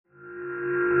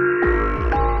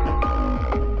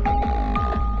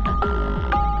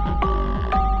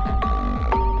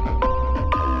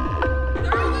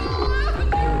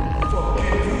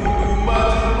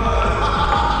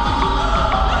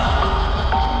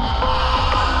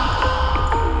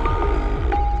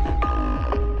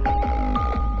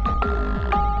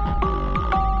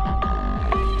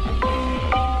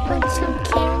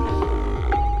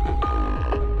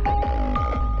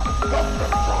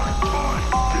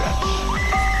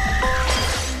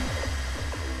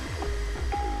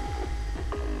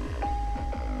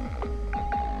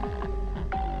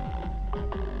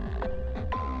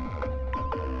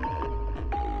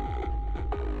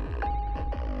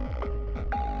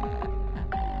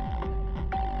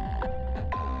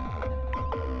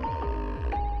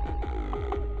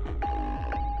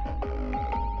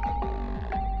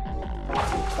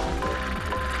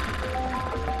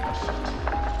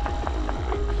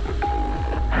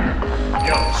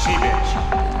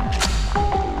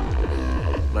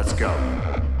go.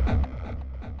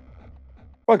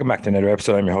 Welcome back to another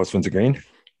episode. I'm your host, Frenzied Green.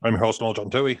 I'm your host, Noel John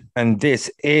Dewey. And this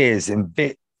is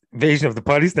Invasion of the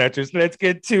Body Snatchers. Let's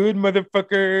get to it,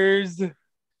 motherfuckers.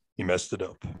 You messed it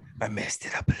up. I messed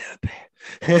it up a little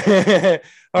bit.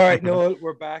 All right, Noel,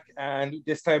 we're back. And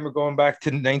this time we're going back to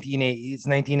the 1980s,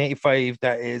 1985.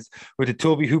 That is with the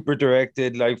Tobe Hooper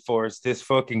directed Lifeforce. This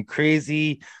fucking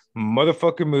crazy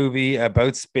motherfucking movie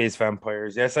about space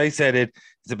vampires. Yes, I said it.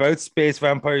 It's about space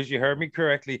vampires. You heard me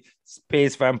correctly.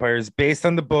 Space vampires based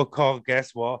on the book called,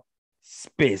 guess what?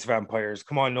 Space Vampires.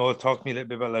 Come on, Noel, talk to me a little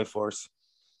bit about Lifeforce.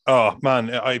 Oh,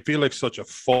 man, I feel like such a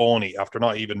phony after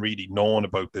not even really knowing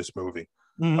about this movie.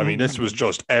 I mean, this was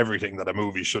just everything that a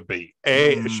movie should be.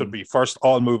 It should be first,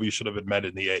 all movies should have been made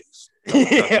in the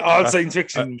 80s. All science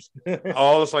fiction.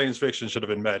 All science fiction should have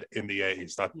been made in the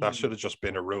 80s. That should have just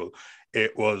been a rule.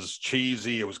 It was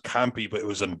cheesy, it was campy, but it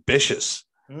was ambitious.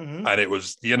 And it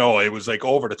was, you know, it was like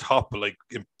over the top, like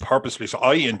purposely. So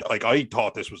I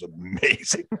thought this was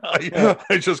amazing.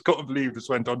 I just couldn't believe this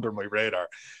went under my radar.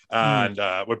 And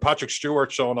with Patrick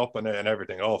Stewart showing up and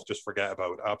everything, just forget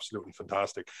about it. Absolutely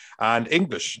fantastic. And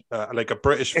English, like a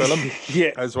British film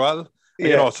as well. Yeah.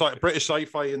 You know, British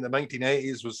sci-fi in the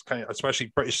 1980s was kind of,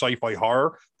 especially British sci-fi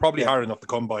horror, probably hard enough to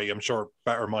come by. I'm sure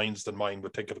better minds than mine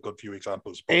would think of a good few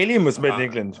examples. But, Alien was made in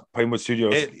England, Pinewood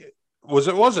Studios. Was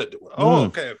it? Oh,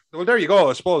 okay. Well, there you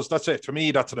go. I suppose that's it. To me,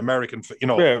 that's an American,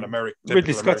 an American.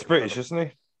 Ridley Scott's British, isn't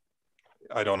he?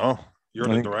 I don't know. You're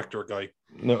the director guy.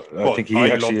 No, I think he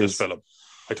actually love this film.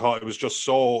 I thought it was just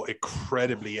so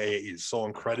incredibly 80s, so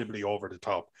incredibly over the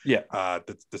top. Yeah.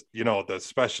 The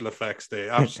special effects,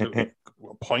 the absolutely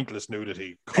pointless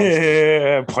nudity.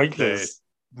 Pointless.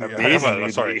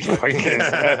 Sorry.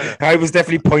 Pointless. I was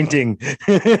definitely pointing.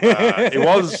 It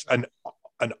was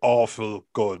an awful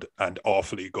good and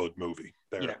awfully good movie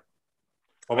there. Yeah.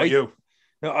 What about you?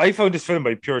 No, I found this film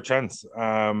by pure chance.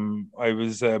 I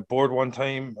was bored one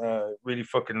time, really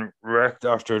fucking wrecked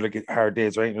after like a hard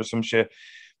day's writing or some shit.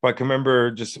 But I can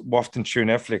remember just wafting through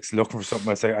Netflix looking for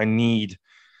something. I say, I need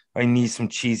some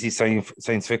cheesy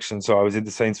science fiction. So I was in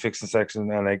the science fiction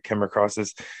section and I came across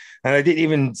this. And I didn't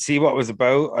even see what it was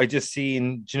about. I just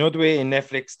seen, do you know the way in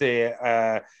Netflix they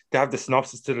have the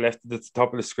synopsis to the left, at the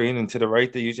top of the screen, and to the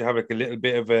right they usually have like a little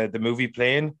bit of the movie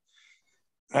playing,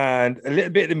 and a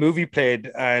little bit of the movie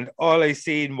played, and all I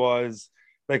seen was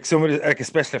like somebody like a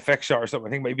special effects shot or something. I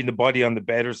think maybe the body on the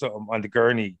bed or something on the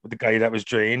gurney with the guy that was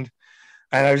drained,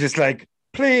 and I was just like,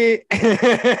 play.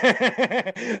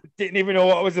 Didn't even know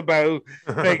what it was about.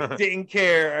 Like, didn't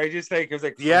care. I just like, it was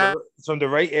like, it's from the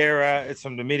right era. It's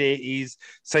from the mid 80s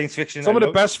science fiction. Some of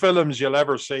the best films you'll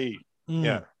ever see.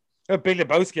 Yeah. Big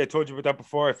Lebowski, I told you about that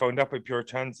before. I found out by pure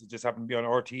chance. It just happened to be on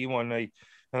RTE one night,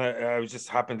 and I was just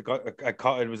happened to I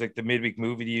caught it. It was like the midweek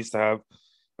movie they used to have.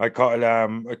 I caught it.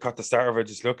 I caught the start of it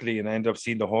just luckily, and I ended up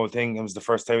seeing the whole thing. It was the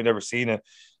first time I'd ever seen it.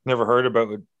 Never heard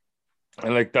about it.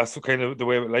 And like that's kind of the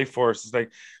way with Lifeforce is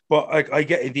like, but I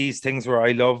get these things where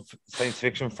I love science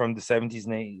fiction from the 70s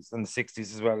and 80s and the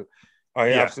 60s as well.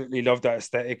 I absolutely love that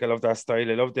aesthetic. I love that style.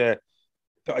 I love the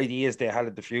ideas they had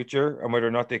of the future and whether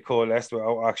or not they coalesced with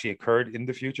what actually occurred in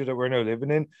the future that we're now living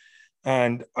in.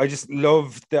 And I just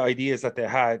love the ideas that they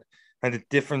had and the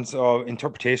difference of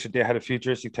interpretation they had of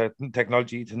futuristic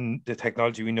technology to the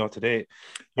technology we know today.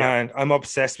 Yeah. And I'm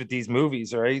obsessed with these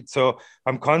movies, right? So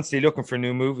I'm constantly looking for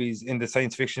new movies in the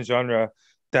science fiction genre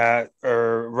that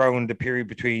are around the period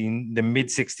between the mid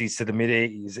 60s to the mid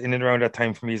 80s. In and around that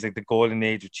time for me is like the golden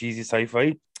age of cheesy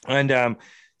sci-fi. And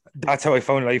that's how I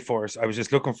found Lifeforce. I was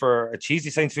just looking for a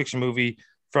cheesy science fiction movie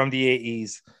from the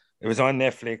 80s. It was on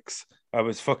Netflix. I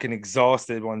was fucking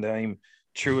exhausted one time.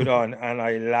 Threw it on and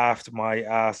I laughed my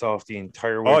ass off the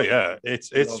entire week. Oh yeah, it's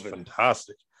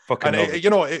fantastic. Fucking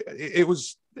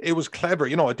it was clever.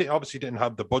 You know, it obviously didn't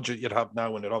have the budget you'd have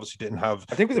now, and it obviously didn't have.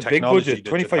 I think it was a big budget,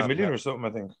 25 million or something. I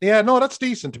think. Yeah, no, that's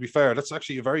decent. To be fair, that's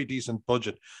actually a very decent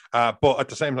budget. But at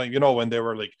the same time, you know, when they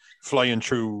were like flying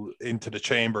through into the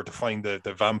chamber to find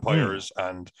the vampires,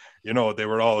 and you know, they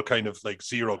were all kind of like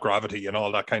zero gravity and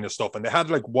all that kind of stuff, and they had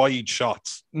like wide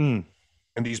shots.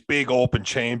 And these big open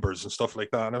chambers and stuff like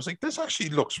that. And I was like, this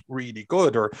actually looks really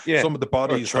good. Or some of the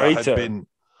bodies that had been,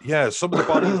 some of the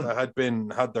bodies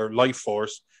that had their life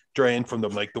force drained from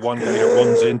them. Like the one guy that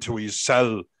runs into his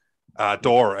cell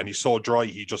door and he's so dry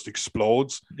he just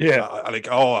explodes. The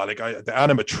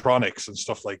animatronics and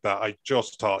stuff like that. I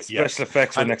just thought special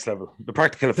effects were next level. The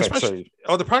practical effects.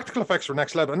 The practical effects were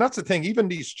next level, and that's the thing. Even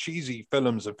these cheesy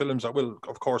films and films that will,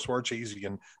 of course, were cheesy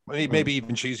and maybe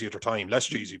even cheesy at their time, less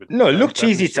cheesy, but look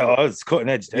cheesy to us, cutting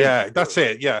edge. Yeah, that's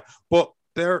it. Yeah, but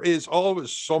there is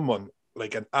always someone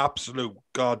like an absolute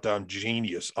goddamn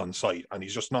genius on site, and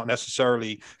he's just not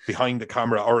necessarily behind the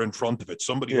camera or in front of it.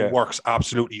 Somebody who works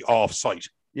absolutely off site.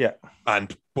 Yeah.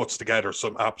 And puts together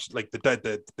some apps like the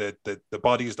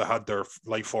bodies that had their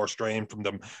life force drained from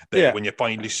them. When you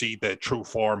finally see the true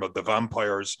form of the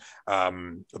vampires,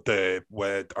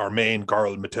 with our main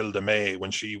girl Matilda May,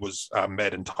 when she was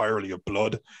made entirely of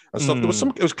blood and stuff. There was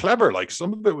some. It was clever. Like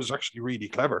some of it was actually really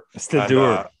clever. Still do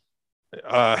her.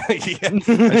 And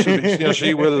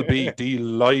she will be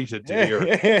delighted to hear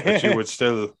that you would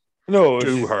still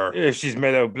do her if she's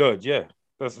made out of blood. Yeah.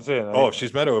 That's what I'm saying. If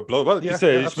she's made out of blood, well, yeah,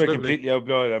 she's made completely out of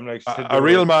blood. I'm like, a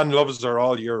real man loves her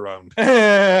all year round.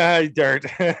 Dirt.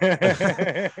 But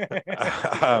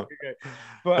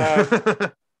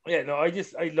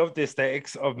I love the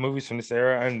aesthetics of movies from this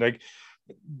era, and like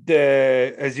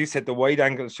as you said, the wide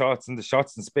angle shots and the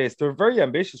shots in space, they're very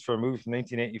ambitious for a movie from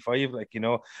 1985, like, and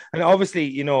obviously,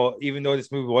 even though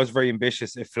this movie was very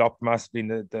ambitious, it flopped massively in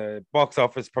the box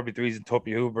office. Probably the reason Tobe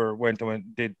Hooper went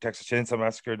and did Texas Chainsaw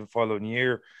Massacre the following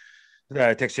year,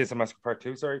 Texas Chainsaw Massacre Part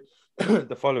 2, sorry,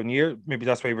 the following year. Maybe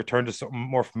that's why he returned to something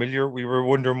more familiar. We were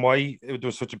wondering why there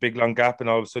was such a big long gap and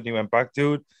all of a sudden he went back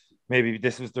to it. Maybe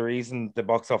this was the reason, the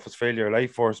box office failure of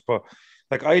Lifeforce. But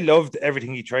like, I loved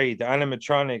everything he tried, the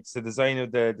animatronics, the design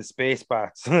of the space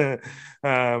bats,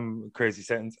 crazy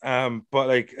sentence. But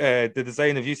like the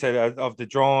design of, you said, of the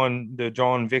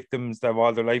drawn victims that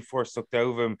all their life force sucked out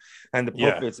of him, and the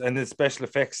puppets and the special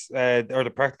effects, or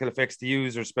the practical effects they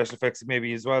use, or special effects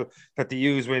maybe as well, that they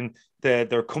use when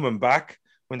they're coming back,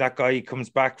 when that guy comes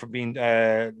back from being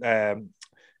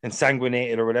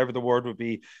insanguinated, or whatever the word would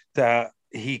be, that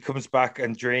he comes back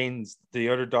and drains the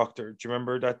other doctor. Do you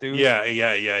remember that dude? Yeah.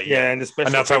 And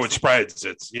that's how it spreads.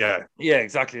 It's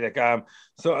exactly. Like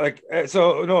so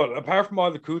no. Apart from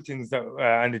all the cool things that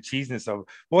and the cheesiness of,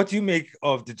 what do you make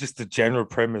of the general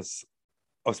premise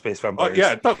of space vampires?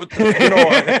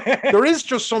 There is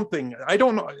just something. I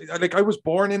don't know. Like, I was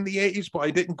born in the 80s, but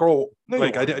I didn't grow.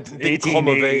 Like, I didn't come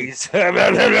of age.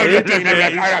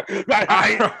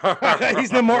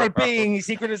 He's an immortal being. His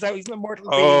secret is out. He's an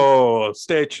immortal being. Oh,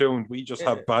 stay tuned. We just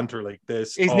have banter like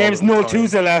this. His name's No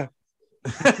Tuzela.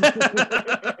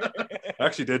 I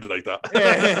actually did like that.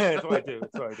 That's what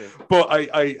I do.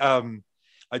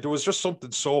 But there was just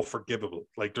something so forgivable.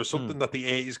 Like, there's something that the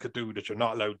 80s could do that you're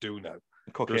not allowed to do now.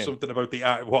 Cocaine. There's something about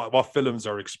what films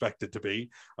are expected to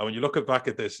be. And when you look back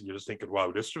at this and you're just thinking,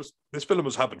 wow, this film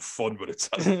was having fun with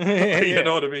itself. You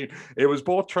know what I mean? It was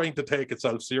both trying to take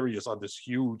itself serious on this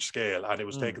huge scale, and it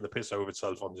was taking the piss out of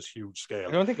itself on this huge scale.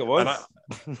 I don't think it was.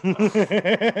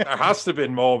 There has to have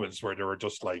been moments where they were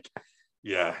just like,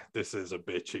 yeah, this is a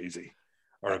bit cheesy.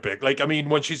 Or a bit, like, I mean,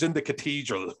 when she's in the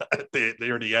cathedral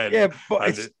near the end. Yeah, but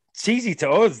it's cheesy to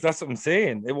us. That's what I'm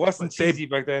saying. It wasn't cheesy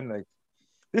back then. Like,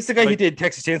 this is the guy who did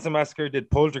Texas Chainsaw Massacre, did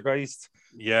Poltergeist.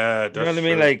 Yeah, that's, you know what I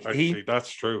mean? Like, actually,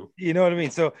 that's true. You know what I mean?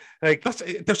 So, like,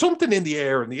 there's something in the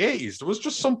air in the 80s. There was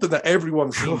just something that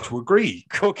everyone seemed to agree.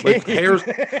 Cocaine.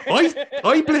 Like,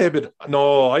 I blame it.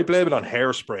 No, I blame it on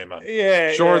hairspray, man.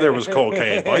 Yeah, sure, there was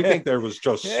cocaine, but I think there was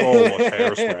just so much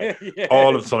hairspray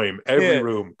all the time, every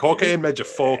room. Cocaine made you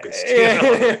focused.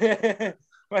 Yeah.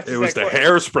 It was the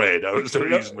hairspray. That was the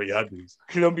reason we had these.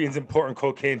 Colombians importing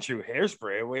cocaine through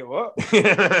hairspray. Wait, what?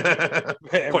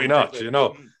 Why not?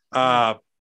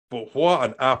 But what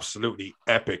an absolutely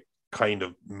epic kind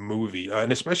of movie.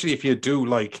 And especially if you do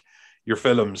like your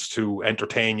films to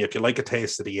entertain you, if you like a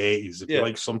taste of the 80s, if you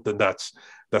like something that's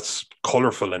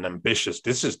colorful and ambitious,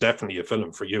 this is definitely a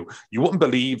film for you. You wouldn't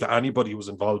believe that anybody who was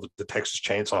involved with the Texas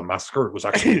Chainsaw Massacre was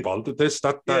actually involved with this.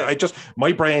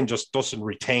 My brain just doesn't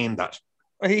retain that.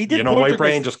 He did, my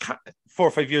brain just can't. 4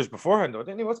 or 5 years beforehand, though,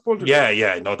 didn't he? What's Poltergeist?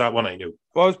 Yeah, no, that one I knew.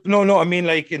 Well, no, I mean,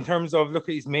 like, in terms of, look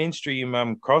at his mainstream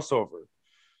crossover.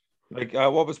 Like,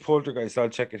 what was Poltergeist? I'll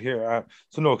check it here.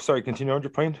 Continue on your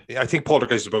point. Yeah, I think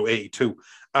Poltergeist is about 82.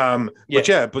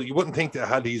 But you wouldn't think that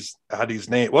had his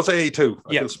name. Was it 82? I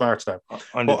feel smart now.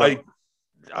 But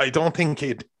I don't think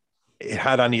it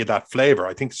had any of that flavor.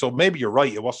 I think so. Maybe you're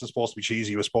right. It wasn't supposed to be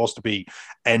cheesy. It was supposed to be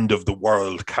end of the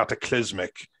world,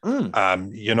 cataclysmic.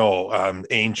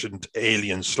 Ancient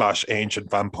aliens /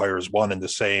 ancient vampires, one and the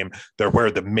same. They're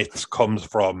where the myths comes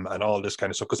from and all this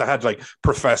kind of stuff. Because I had like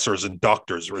professors and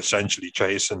doctors were essentially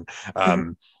chasing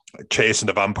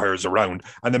the vampires around,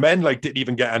 and the men like didn't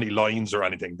even get any lines or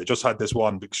anything. They just had this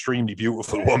one extremely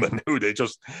beautiful woman who they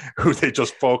just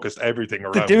focused everything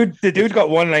around. The dude got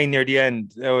one line near the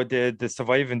end. The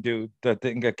surviving dude that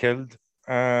didn't get killed.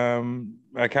 I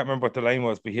can't remember what the line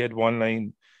was, but he had one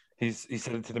line. He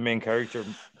said it to the main character. Do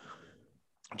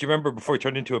you remember before he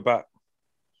turned into a bat?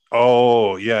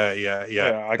 Oh, yeah.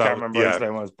 Yeah, I can't remember what his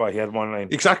name was, but he had one line.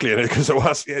 Exactly, because it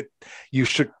was, you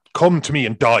should come to me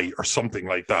and die or something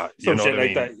like that. You Some know shit what I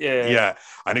like mean? that. Yeah. Yeah.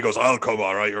 And he goes, I'll come,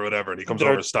 all right, or whatever. And he comes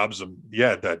over and stabs him.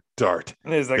 Yeah, that dart.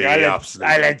 And he's like,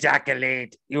 Absolutely. I'll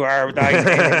ejaculate. You are thine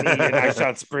enemy, and I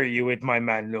shall spray you with my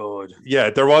manlord. Yeah,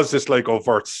 there was this like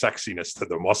overt sexiness to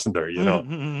them, wasn't there? You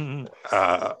know?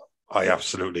 I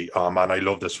absolutely, oh man, I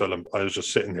love this film. I was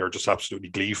just sitting here just absolutely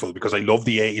gleeful because I love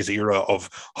the 80s era of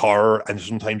horror. And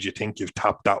sometimes you think you've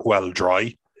tapped that well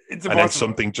dry. And then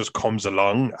something just comes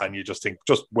along and you just think,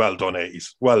 just well done,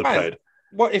 80s. Well played.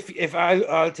 What if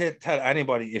I'll tell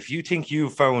anybody, if you think you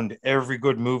found every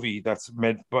good movie that's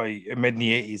made in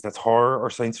the 80s that's horror or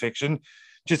science fiction,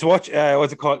 just watch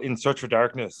what's it called, In Search for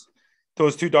Darkness.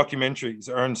 Those two documentaries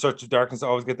are In Search of Darkness. I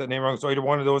always get that name wrong. So either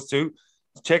one of those two,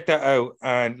 check that out,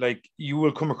 and like you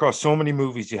will come across so many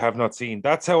movies you have not seen.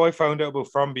 That's how I found out about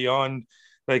From Beyond.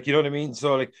 Like, you know what I mean?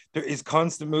 So like there is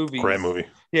constant movies. Great movie.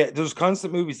 Yeah, there's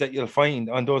constant movies that you'll find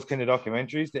on those kind of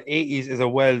documentaries. The 80s is a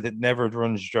well that never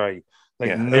runs dry.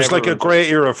 Like, there's like a great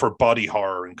era for body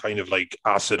horror and kind of like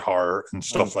acid horror and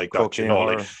stuff like that, you know,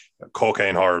 horror. Like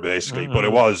cocaine horror basically. But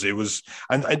it was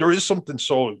and there is something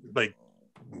so like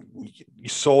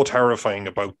so terrifying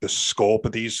about the scope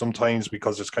of these sometimes,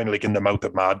 because it's kind of like in the mouth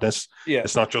of madness. Yeah,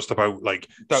 it's not just about like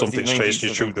something's chasing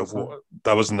you through the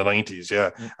that was in the 90s.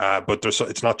 But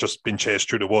it's not just been chased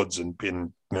through the woods and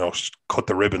been, you know, cut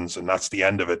the ribbons and that's the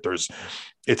end of it.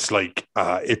 It's like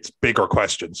it's bigger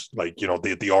questions, like, you know,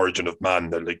 the origin of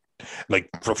man. They're like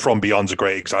From Beyond's a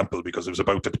great example because it was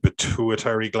about the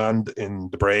pituitary gland in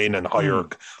the brain and higher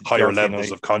levels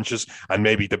of conscious, and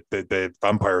maybe the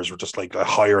vampires were just like a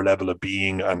higher level of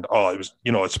being, and it was,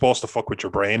 you know, it's supposed to fuck with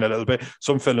your brain a little bit.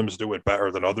 Some films do it better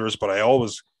than others, but I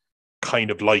always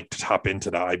kind of like to tap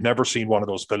into that. I've never seen one of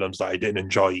those films that I didn't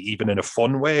enjoy, even in a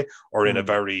fun way or in a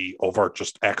very overt,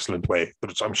 just excellent way.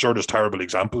 But I'm sure there's terrible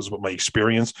examples, but my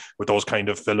experience with those kind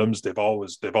of films, they've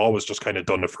always just kind of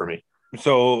done it for me.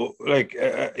 So, like,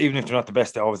 even if they're not the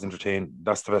best, they always entertain.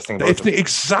 That's the best thing about them.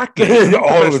 Exactly.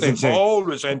 always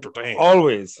entertain.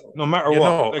 Always, no matter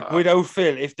what. Like, without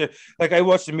fail. If they're like, I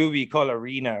watched a movie called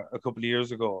Arena a couple of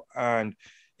years ago, and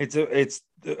I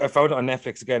found it on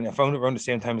Netflix again. I found it around the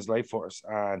same time as Lifeforce,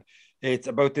 and it's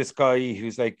about this guy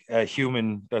who's like a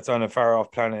human that's on a far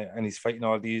off planet, and he's fighting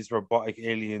all these robotic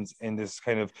aliens in this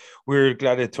kind of weird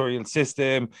gladiatorial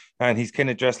system, and he's kind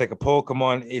of dressed like a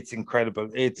Pokemon. It's incredible.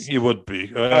 He would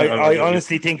be. I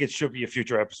honestly think it should be a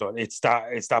future episode. It's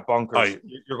that bonkers.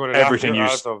 You're going to laugh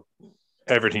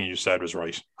everything you said was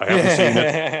right. I haven't seen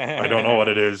it. I don't know what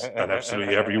it is, and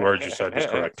absolutely every word you said was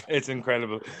correct. It's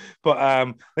incredible. But I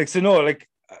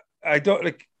don't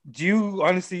like. Did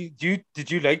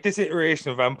you like this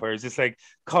iteration of vampires? It's like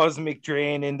cosmic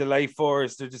drain in the life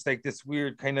force. They're just like this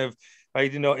weird kind of, I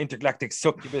don't know, intergalactic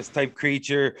succubus type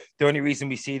creature. The only reason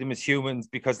we see them as humans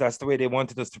because that's the way they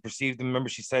wanted us to perceive them. Remember,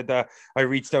 she said that. I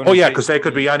reached down. Oh yeah, because they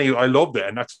could be any. I loved it,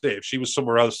 and that's it. If she was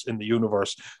somewhere else in the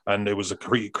universe and it was a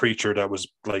creature that was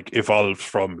like evolved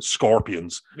from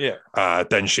scorpions,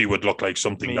 then she would look like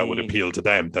something that would appeal to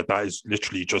them. That is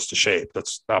literally just a shape.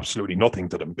 That's absolutely nothing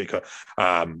to them. Because,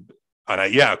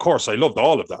 of course, I loved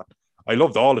all of that. And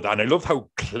I loved how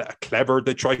clever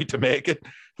they tried to make it,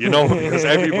 you know, because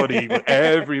everybody had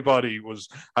an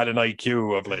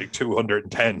IQ of like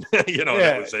 210, you know,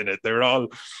 that was in it. They're all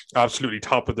absolutely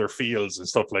top of their fields and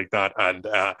stuff like that. And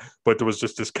but there was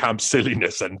just this camp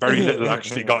silliness and very little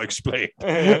actually got explained.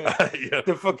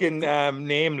 The fucking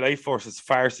name Lifeforce is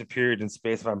far superior than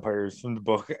Space Vampires from the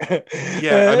book. Bit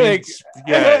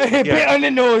on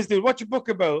the nose, dude. What's your book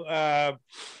about?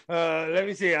 Let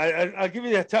me see. I'll give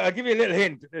you a little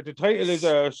hint. The title is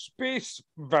Space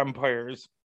Vampires.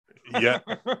 Yeah.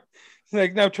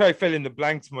 Like, now try fill in the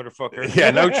blanks, motherfucker.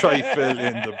 Yeah, now try fill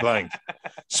in the blanks.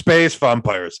 Space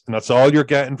Vampires, and that's all you're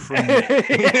getting from me.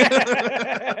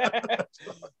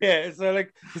 Yeah, so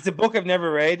like, it's a book I've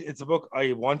never read. It's a book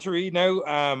I want to read now.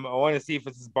 I want to see if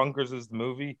it's as bonkers as the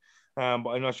movie. But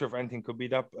I'm not sure if anything could be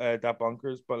that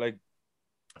bonkers. But like,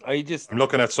 I'm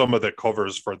looking at some of the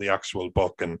covers for the actual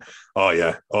book, and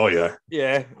it's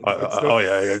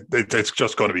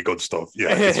just going to be good stuff.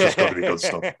 Yeah, it's just going to be good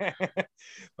stuff.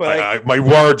 But my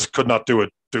words could not do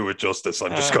it justice.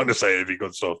 I'm just going to say it'd be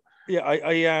good stuff. Yeah,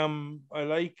 I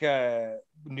like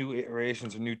new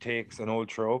iterations or new takes on old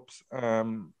tropes.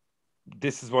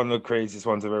 This is one of the craziest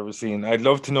ones I've ever seen. I'd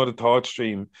love to know the thought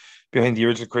stream behind the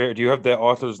original creator. Do you have the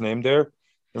author's name there?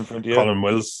 Colin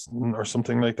Wilson or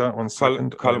something like that.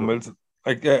 Colin Wilson.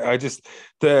 I just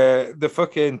the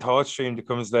fucking thought stream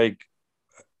becomes like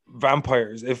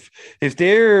vampires. If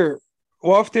they're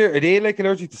are they like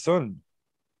allergic to sun?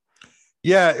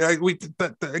 Yeah,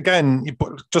 again,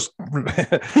 just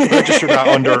register that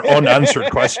under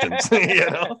unanswered questions,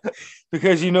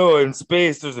 because in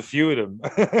space there's a few of them.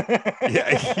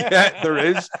 yeah, there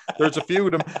is. There's a few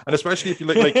of them, and especially if you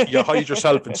like you hide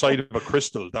yourself inside of a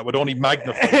crystal, that would only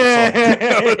magnify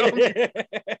the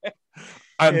sun.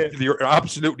 And you're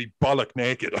absolutely bollock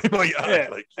naked, I might add,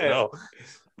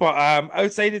 But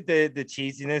outside of the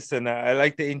cheesiness, and I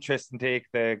like the interesting take,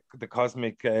 the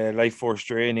cosmic life force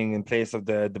draining in place of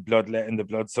the bloodletting, the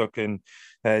blood sucking.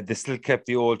 They still kept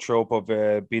the old trope of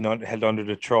being held under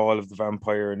the thrall of the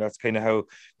vampire, and that's kind of how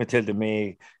Matilda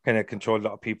May kind of controlled a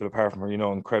lot of people, apart from her,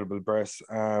 incredible breasts.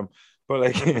 So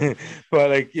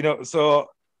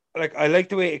like I like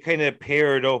the way it kind of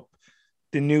paired up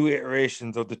the new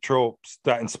iterations of the tropes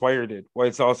that inspired it, while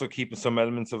it's also keeping some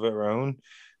elements of it around.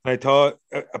 And I thought,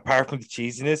 apart from the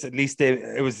cheesiness, at least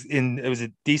it was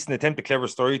a decent attempt at clever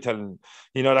storytelling,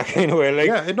 that kind of way.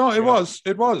 It was.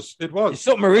 It's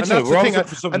something original.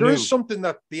 And there is something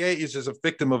that the 80s is a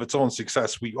victim of its own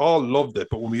success. We all loved it,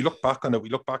 but when we look back on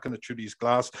it, through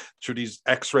these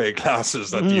X-ray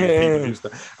glasses that people used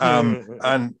to,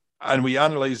 and we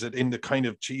analyze it in the kind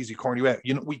of cheesy, corny way.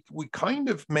 We kind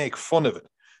of make fun of it.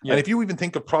 Yeah. And if you even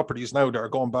think of properties now that are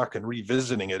going back and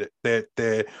revisiting it,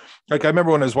 they like I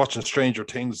remember when I was watching Stranger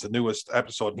Things, the newest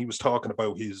episode, and he was talking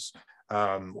about his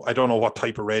I don't know what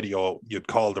type of radio you'd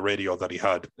call the radio that he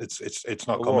had. It's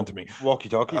not coming to me.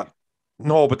 Walkie-talkie.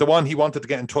 No, but the one he wanted to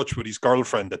get in touch with his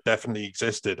girlfriend that definitely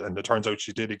existed, and it turns out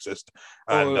she did exist.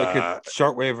 And, like a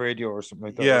shortwave radio or something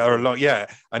like that. Yeah,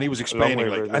 and he was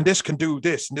explaining and this can do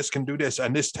this, and this can do this,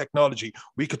 and this technology,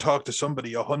 we could talk to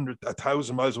somebody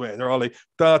 1,000 miles away, and they're all like,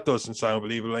 that doesn't sound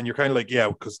believable, and you're kind of like, yeah,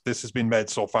 because this has been made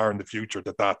so far in the future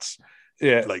that's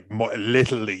like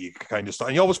literally kind of stuff,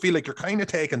 and you always feel like you're kind of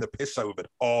taking the piss out of it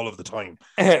all of the time,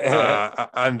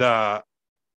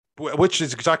 which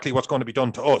is exactly what's going to be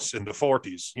done to us in the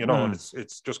 40s, and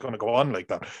it's just going to go on like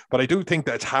that. But I do think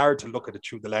that it's hard to look at it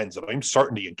through the lens, and I'm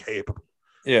certainly incapable.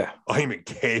 Yeah, I'm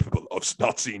incapable of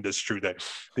not seeing this through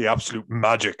the absolute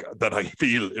magic that I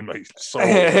feel in my soul for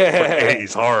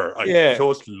 80s horror. I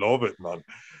just love it, man.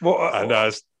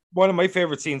 One of my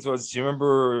favorite scenes was, you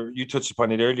remember you touched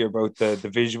upon it earlier about the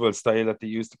visual style that they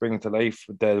used to bring it to life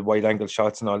with the wide angle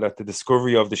shots and all that, the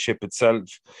discovery of the ship itself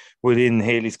within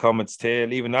Halley's Comet's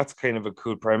tail. Even that's kind of a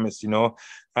cool premise,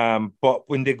 but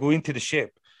when they go into the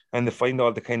ship and they find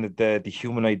all the kind of the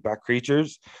humanoid back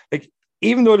creatures, like,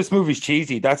 even though this movie's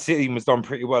cheesy, that scene was done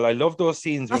pretty well. I love those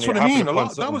scenes. That's what I mean. A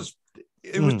lot. That was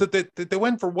that they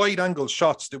went for wide angle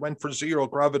shots. They went for zero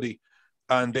gravity.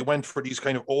 And they went for these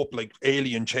kind of like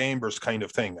alien chambers kind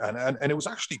of thing. And it was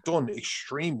actually done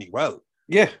extremely well.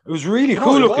 Yeah, it was really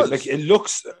cool looking. Like, it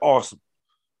looks awesome.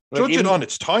 Judge it on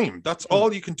its time. That's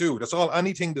all you can do. That's all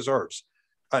anything deserves.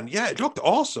 And yeah, it looked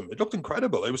awesome. It looked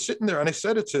incredible. I was sitting there and I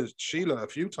said it to Sheila a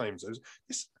few times. I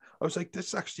was like,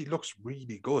 this actually looks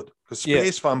really good. Because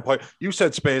Space Vampire, you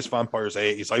said Space Vampires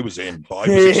 80s, I was in, but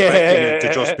I was expecting it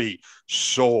to just be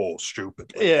so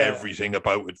stupid. Like, everything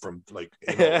about it from like,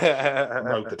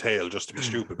 out the tail just to be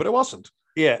stupid. But it wasn't.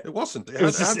 Yeah. It wasn't.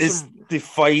 It's the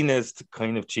finest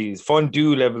kind of cheese.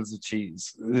 Fondue levels of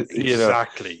cheese.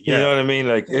 Exactly. You know what I mean?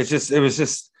 Like, it was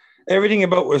just everything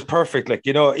about it was perfect. Like,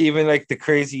 even like the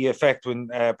crazy effect when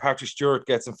Patrick Stewart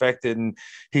gets infected and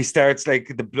he starts,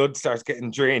 like, the blood starts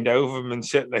getting drained out of him and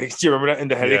shit. Like, do you remember that in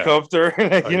the helicopter?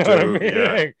 Like, you know what I mean?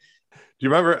 Yeah. Like, do you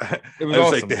remember? It was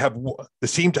awesome. Like they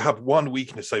seem to have one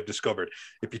weakness I've discovered.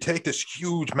 If you take this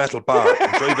huge metal bar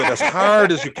and drive it as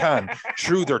hard as you can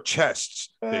through their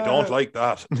chests, they don't like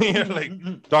that.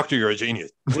 Like, Doctor, you're a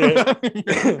genius. They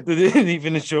didn't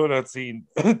even show that scene,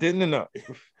 didn't they? Not.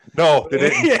 No, they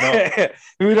didn't. No.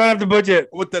 We don't have the budget.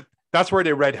 That's where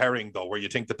they red herring, though, where you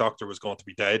think the Doctor was going to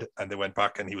be dead and they went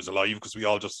back and he was alive, because we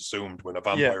all just assumed when a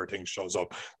vampire thing shows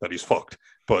up that he's fucked.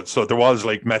 But so there was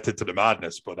like method to the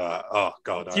madness. But oh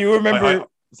god, do you remember?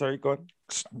 Sorry, go on.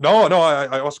 No,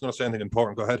 I wasn't going to say anything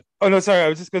important. Go ahead. Oh no, sorry. I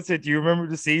was just going to say, do you remember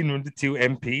the scene when the two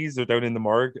MPs are down in the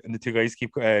morgue and the two guys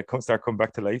start coming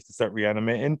back to life to start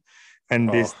reanimating, and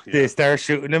they start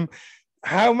shooting them?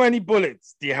 How many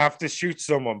bullets do you have to shoot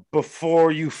someone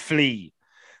before you flee?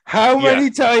 How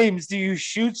many times do you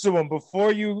shoot someone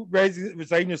before you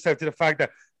resign yourself to the fact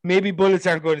that maybe bullets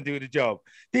aren't going to do the job?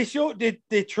 They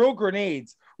throw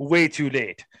grenades way too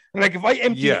late. Like, if I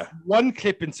empty one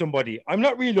clip in somebody, I'm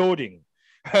not reloading.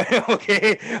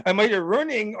 Okay, I'm either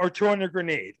running or throwing a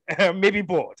grenade. Maybe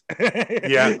both.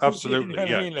 Yeah, absolutely. You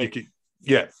know I mean? Like,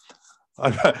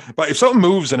 but if something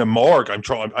moves in a morgue,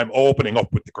 I'm opening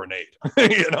up with the grenade.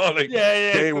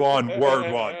 Day one,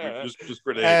 word one, just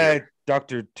grenade.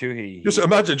 Dr. Toohey. Just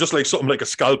imagine just like something like a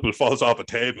scalpel falls off a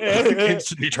table.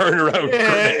 Instantly turn around.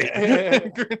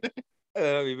 Grenade.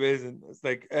 That'd be amazing. It's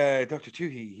like Dr.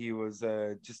 Toohey, he was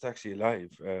just actually alive.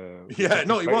 Yeah,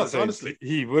 no, he was, honestly.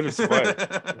 He would have survived.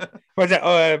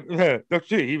 Dr.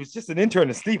 Toohey, he was just an intern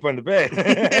asleep on the bed.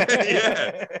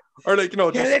 Yeah. Or like,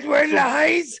 just... It were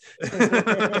lies!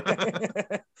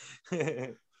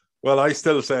 Well, I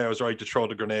still say I was right to throw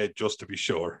the grenade just to be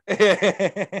sure.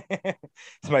 It's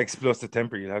my explosive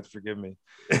temper. You'll have to forgive me.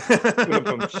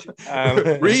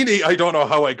 Really, I don't know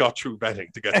how I got through betting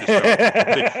to get this job,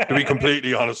 to be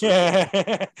completely honest with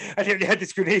you. I nearly had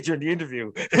this grenade during the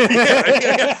interview.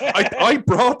 I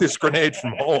brought this grenade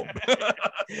from home.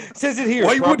 Says it here.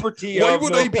 Why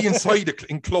would I be inside an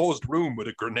enclosed room with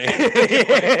a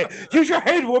grenade? Use your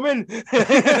head, woman.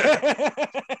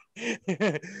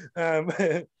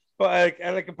 But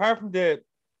like apart from the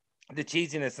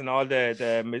cheesiness and all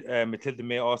the Matilda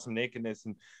May awesome nakedness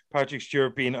and Patrick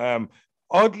Stewart being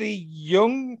oddly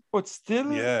young but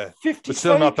still 50, but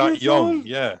still not that young. Old.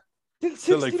 Yeah,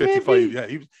 still like 55. Maybe.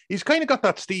 Yeah, he's kind of got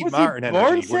that Steve Martin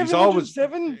energy. Where he's always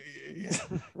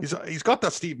he's got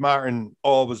that Steve Martin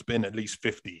always been at least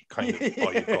 50 kind of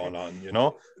vibe going on.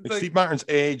 Like Steve Martin's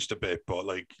aged a bit, but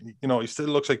like he still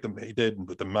looks like he did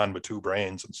with the man with two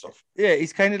brains and stuff. Yeah,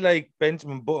 he's kind of like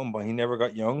Benjamin Button, but he never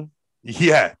got young.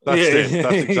 Yeah, that's it.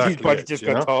 That's exactly his body just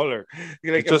got taller.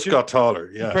 Like, got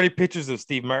taller. Yeah, probably pictures of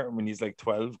Steve Martin when he's like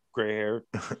 12, grey hair.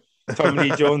 Tommy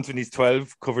Lee Jones when he's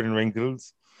 12, covered in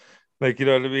wrinkles. Like, you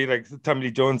know what I mean? Like Tommy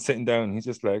Lee Jones sitting down, he's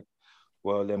just like,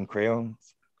 well, them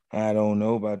crayons. I don't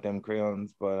know about them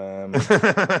crayons,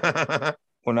 but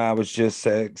when I was just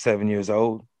 7 years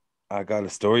old, I got a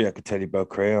story I could tell you about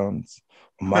crayons.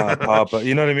 My papa,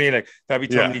 you know what I mean? Like that'd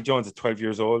be Tommy Lee Jones at 12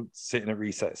 years old sitting at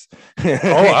recess.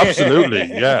 Oh, absolutely.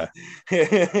 Yeah.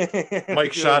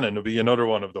 Mike Shannon would be another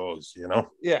one of those,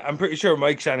 Yeah, I'm pretty sure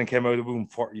Mike Shannon came out of the womb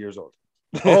 40 years old.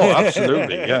 Oh,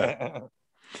 absolutely. Yeah.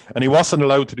 And he wasn't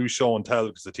allowed to do show and tell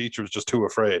because the teacher was just too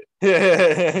afraid.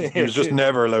 He was just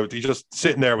never allowed. He's just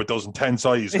sitting there with those intense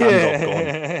eyes, hands up,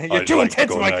 going, "You're too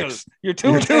intense, Michael. You're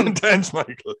too intense,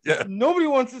 Michael." Yeah. Nobody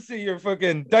wants to see your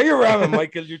fucking diorama,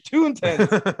 Michael. You're too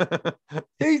intense.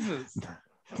 Jesus.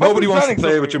 Nobody wants to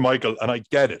play with you, Michael, and I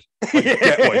get it. I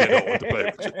get why they don't want to play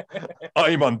with you.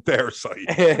 I'm on their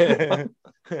side.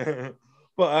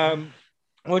 But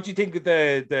what do you think of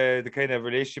the kind of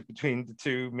relationship between the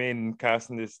two main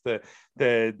cast in this? The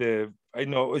I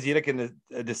know, was he like a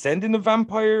descendant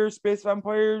of space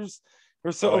vampires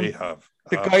or something? I have.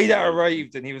 The guy that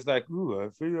arrived and he was like, "Ooh, I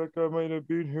feel like I might have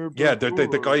been here before." Yeah,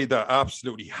 the guy that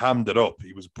absolutely hammed it up.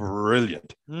 He was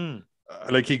brilliant.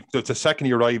 Like the second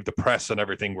he arrived, the press and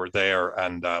everything were there,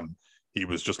 and he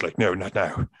was just like, "No, not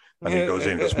now." And he goes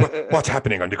in and goes, "What's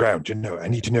happening on the ground? I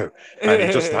need to know." And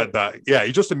he just had that. Yeah,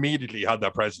 he just immediately had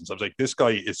that presence. I was like, this guy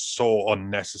is so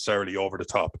unnecessarily over the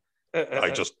top.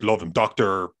 I just love him.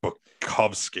 Dr.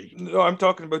 Bukowski. No, I'm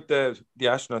talking about the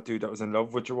astronaut dude that was in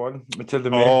love with your one,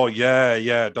 Matilda May. Oh,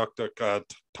 yeah. Dr.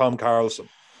 Tom Carlson.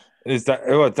 Is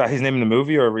that his name in the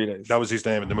movie or real life? That was his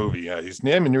name in the movie, yeah. His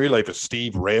name in real life is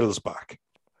Steve Railsback.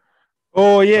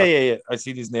 Oh, yeah. I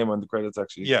see his name on the credits,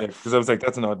 actually. Yeah. Because I was like,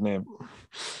 that's an odd name.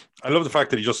 I love the fact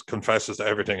that he just confesses to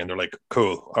everything and they're like,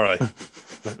 cool, all right.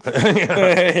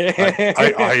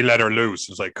 I let her loose.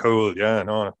 It's like, cool, yeah,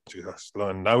 no. Jesus,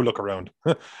 now look around.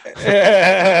 Not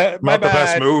the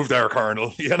best move there,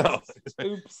 Colonel.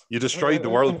 Oops. You destroyed the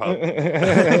world, pal.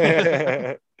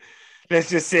 Let's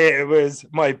just say it was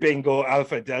my bingo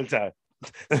Alpha Delta.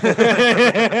 But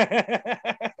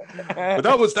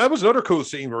that was another cool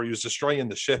scene where he was destroying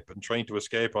the ship and trying to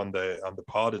escape on the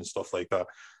pod and stuff like that.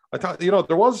 I thought,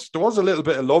 there was a little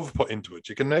bit of love put into it.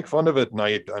 You can make fun of it,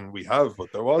 and we have,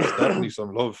 but there was definitely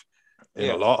some love in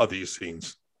a lot of these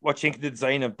scenes. What do you think of the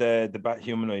design of the bat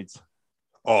humanoids?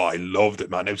 Oh, I loved it,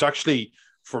 man. It was actually,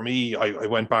 for me, I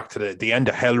went back to the end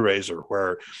of Hellraiser,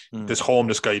 where this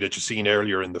homeless guy that you seen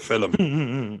earlier in the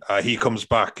film, he comes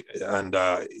back and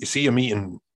you see him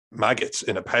eating maggots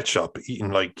in a pet shop,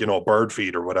 eating bird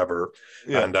feed or whatever.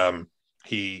 Yeah. And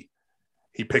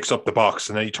he picks up the box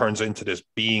and then he turns into this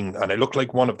being, and it looked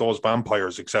like one of those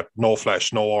vampires, except no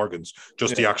flesh, no organs,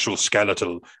 just the actual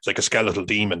skeletal. It's like a skeletal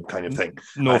demon kind of thing.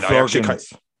 No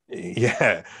organs.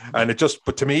 Yeah, and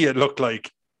but to me, it looked like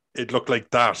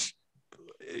that.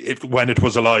 When it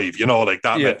was alive, like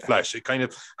that meant flesh. It kind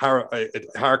of it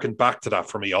harkened back to that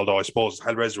for me. Although I suppose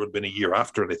Hellraiser would have been a year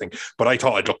after it, I think. But I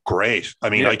thought it looked great. I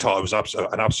mean, I thought it was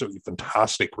an absolutely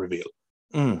fantastic reveal.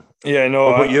 Yeah, no.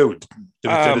 What about you?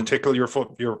 Did it tickle your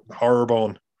foot, your horror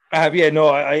bone? Yeah, no,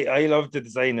 I love the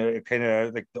design, kind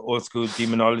of like the old school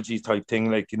demonology type thing,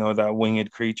 like that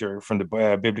winged creature from the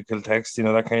biblical text,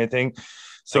 that kind of thing. I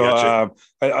So got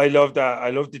you. I love that.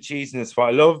 I love the cheese in this spot.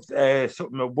 I loved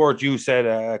something a word you said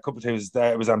a couple of times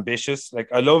that it was ambitious. Like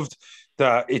I loved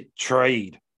that it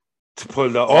tried to pull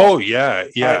that Oh off. yeah,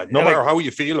 yeah. No matter Like how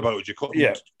you feel about it, you yeah,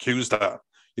 couldn't accuse that.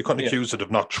 You couldn't yeah. accuse it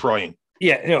of not trying.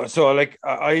 Yeah, so like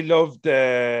I loved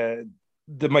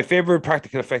my favorite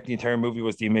practical effect in the entire movie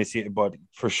was the emaciated body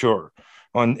for sure.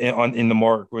 On in the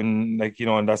morgue when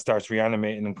and that starts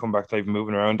reanimating and come back to life and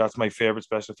moving around. That's my favorite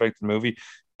special effect in the movie.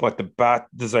 But the bat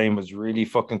design was really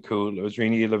fucking cool. It was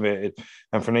really innovative.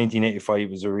 And for 1985, it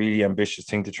was a really ambitious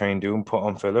thing to try and do and put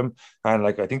on film. And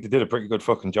like I think they did a pretty good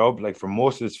fucking job. Like for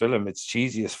most of this film, it's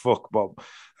cheesy as fuck, but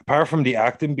apart from the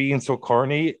acting being so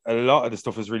corny, a lot of the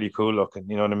stuff is really cool looking.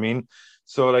 You know what I mean?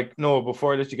 So, like, no,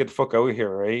 before I let you get the fuck out of here,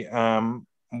 right?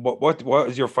 What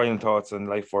is your final thoughts on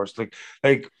Lifeforce?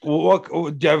 Like, what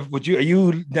would you are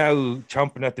you now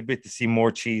chomping at the bit to see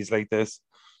more cheese like this?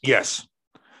 Yes,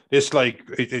 it's like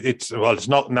it's well, it's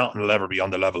not will ever be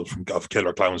on the level of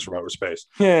Killer Clowns from Outer Space,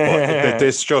 but Yeah,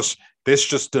 this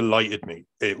just delighted me.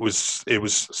 It was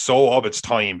so of its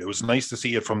time. It was nice to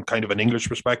see it from kind of an English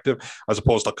perspective, as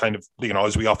opposed to kind of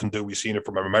as we often do, we've seen it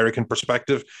from an American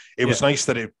perspective. It was nice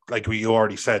that it, like we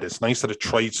already said, it's nice that it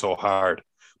tried so hard.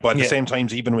 But at the yeah. same time,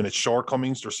 even when it's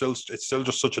shortcomings, it's still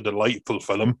just such a delightful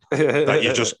film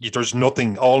that there's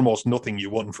nothing, almost nothing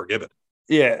you wouldn't forgive it.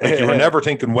 Like you were Yeah, never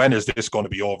thinking, when is this going to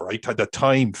be over? The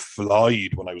time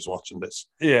flied when I was watching this.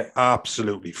 yeah,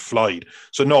 Absolutely flied.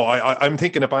 So no, I'm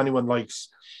thinking if anyone likes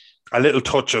a little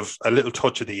touch of the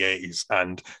 80s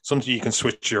and something you can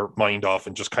switch your mind off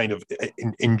and just kind of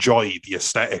enjoy the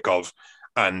aesthetic of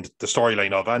and the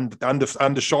storyline of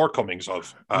and the shortcomings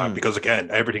of because again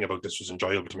everything about this was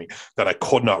enjoyable to me, that I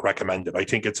could not recommend it. I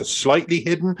think it's a slightly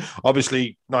hidden,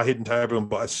 obviously not hidden to everyone,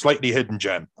 but a slightly hidden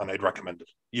gem, and I'd recommend it.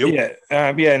 You?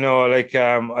 yeah, no, like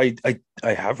I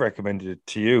have recommended it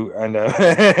to you, and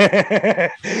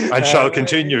And shall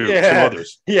continue to yeah,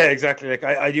 others. yeah, exactly. Like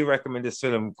I do recommend this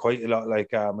film quite a lot.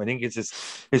 Like I think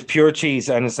it's pure cheese,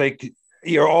 and it's like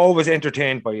you're always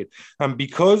entertained by it, and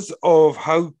because of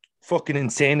how fucking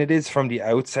insane it is from the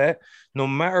outset. No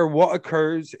matter what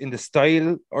occurs in the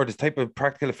style or the type of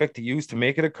practical effect you use to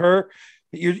make it occur,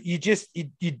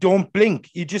 you don't blink.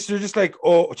 You're just like,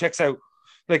 oh, checks out.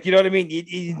 Like, you know what I mean?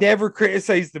 You never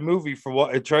criticize the movie for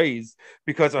what it tries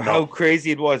because of how No. crazy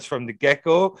it was from the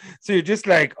get-go. So you're just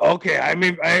like, okay, I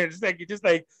mean, you're just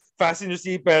like, fasten your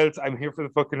seatbelts. I'm here for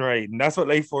the fucking ride. And that's what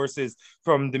Life Force is.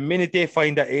 From the minute they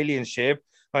find that alien ship,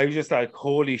 I was just like,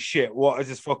 holy shit, what is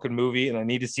this fucking movie? And I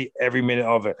need to see every minute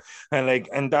of it.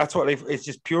 And that's what it's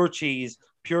just pure cheese,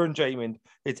 pure enjoyment.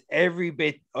 It's every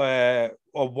bit of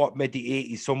what made the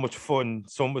 80s so much fun,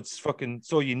 so much fucking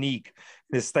so unique.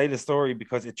 This style of story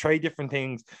because it tried different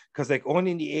things. Because like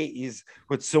only in the 80s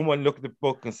would someone look at the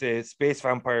book and say space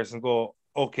vampires and go,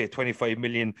 okay, 25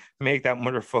 million, make that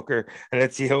motherfucker, and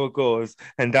let's see how it goes.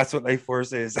 And that's what Life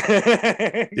Force is. You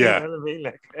Yeah. know what I mean?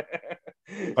 Like,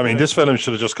 I mean, this film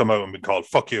should have just come out and been called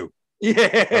 "Fuck You." yeah,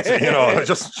 That's it,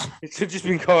 it should just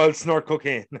been called snort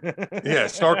cocaine. Yeah,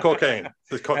 snort cocaine.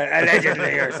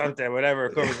 Allegedly or something, whatever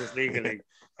covers this legally.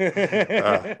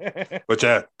 But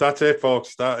yeah, that's it,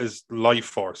 folks. That is Life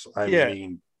Force. I Yeah.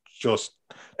 mean, just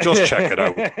check it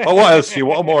out. Oh, what else?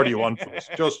 What more do you want from us?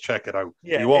 Just check it out.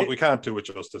 Yeah, We can't do it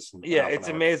justice. Yeah, it's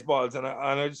amazeballs, and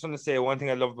I just want to say one thing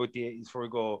I love about the 80s before we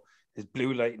go is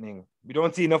blue lightning. We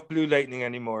don't see enough blue lightning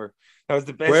anymore. That was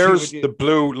the best. Where's the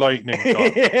blue lightning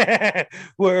gone?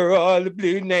 Where are all the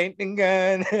blue lightning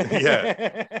gone?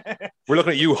 Yeah, we're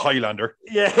looking at you, Highlander.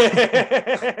 Yeah,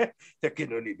 there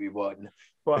can only be one.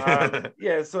 But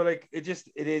yeah, so like it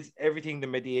is everything that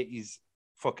made the 80s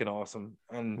fucking awesome,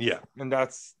 and yeah, and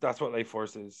that's what Life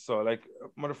Force is. So like,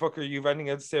 motherfucker, you've anything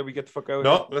else to say? We get the fuck out.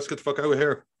 No, let's get the fuck out of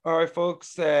here. All right,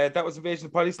 folks. That was Invasion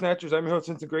of Potty Snatchers. I'm your host,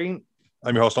 Vincent Green.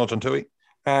 I'm your host, Anton Tui.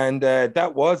 And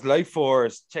that was Life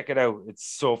Force. Check it out. It's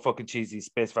so fucking cheesy.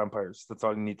 Space vampires. That's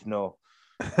all you need to know.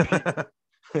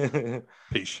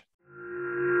 Peace.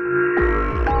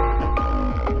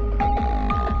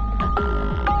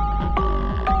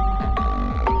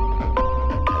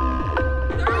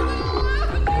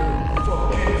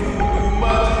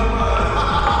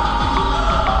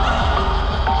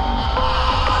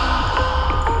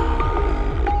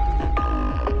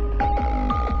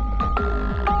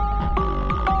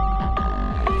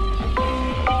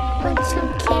 Want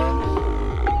some candy?